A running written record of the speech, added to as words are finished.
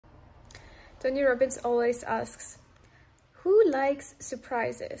Tony Robbins always asks, who likes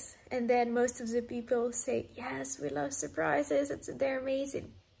surprises? And then most of the people say, yes, we love surprises, they're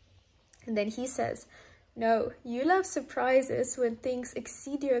amazing. And then he says, no, you love surprises when things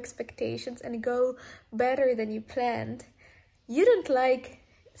exceed your expectations and go better than you planned. You don't like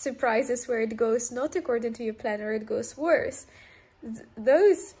surprises where it goes not according to your plan or it goes worse.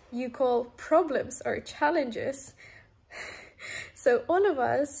 Those you call problems or challenges. So all of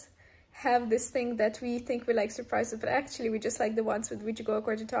us have this thing that we think we like surprises, but actually we just like the ones with which go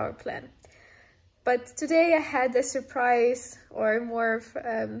according to our plan. But today I had a surprise, or more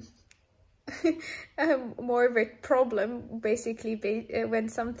of more of a problem, basically, when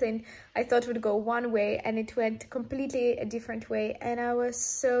something I thought would go one way and it went completely a different way, and I was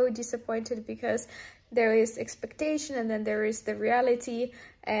so disappointed because there is expectation and then there is the reality,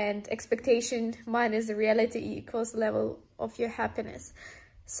 and expectation minus the reality equals the level of your happiness.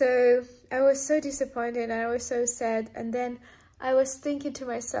 So I was so disappointed and I was so sad, and then I was thinking to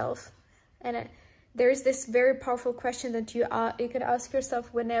myself, and there is this very powerful question that you can ask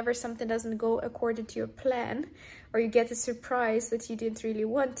yourself whenever something doesn't go according to your plan, or you get a surprise that you didn't really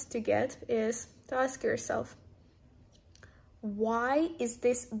want to get, is to ask yourself, why is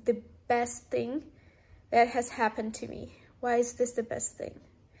this the best thing that has happened to me? Why is this the best thing?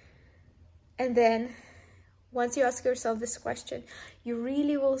 And then once you ask yourself this question, you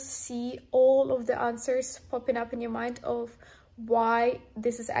really will see all of the answers popping up in your mind of why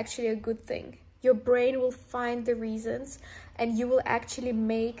this is actually a good thing. Your brain will find the reasons, and you will actually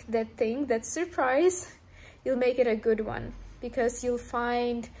make that thing, that surprise, you'll make it a good one, because you'll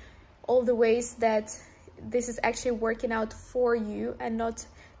find all the ways that this is actually working out for you and not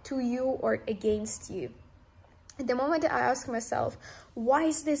to you or against you. At the moment I asked myself, why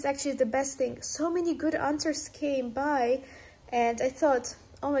is this actually the best thing? So many good answers came by, and I thought,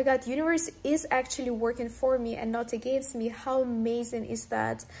 oh my God, universe is actually working for me and not against me. How amazing is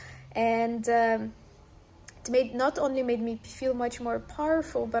that? And it not only made me feel much more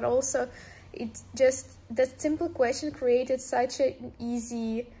powerful, but also it just, that simple question created such an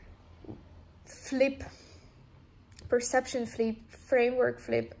easy flip, perception flip, framework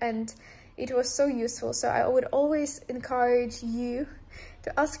flip, and it was so useful. So I would always encourage you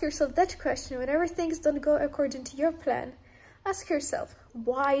to ask yourself that question whenever things don't go according to your plan. Ask yourself,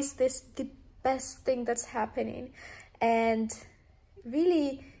 why is this the best thing that's happening? And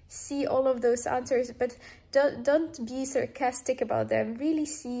really see all of those answers, but don't be sarcastic about them. Really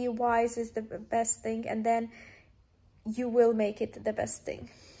see why is this the best thing, and then you will make it the best thing.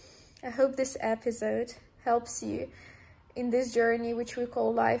 I hope this episode helps you in this journey which we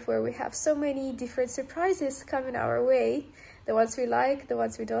call life, where we have so many different surprises coming our way, the ones we like, the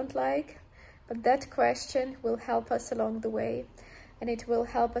ones we don't like, but that question will help us along the way, and it will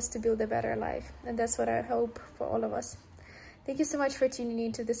help us to build a better life. And that's what I hope for all of us. Thank you so much for tuning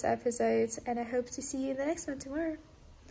into this episode, and I hope to see you in the next one tomorrow.